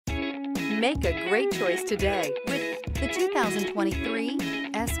Make a great choice today with the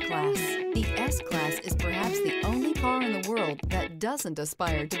 2023 S-Class. The S-Class is perhaps the only car in the world that doesn't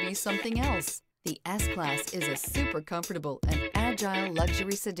aspire to be something else. The S-Class is a super comfortable and agile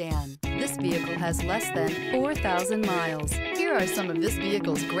luxury sedan. This vehicle has less than 4,000 miles. Here are some of this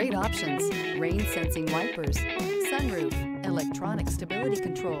vehicle's great options: rain-sensing wipers, sunroof, electronic stability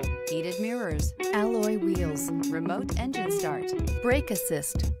control, heated mirrors, alloy wheels, remote engine start, brake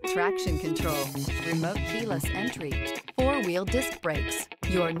assist, traction control, remote keyless entry, four-wheel disc brakes.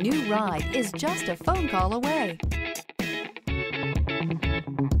 Your new ride is just a phone call away.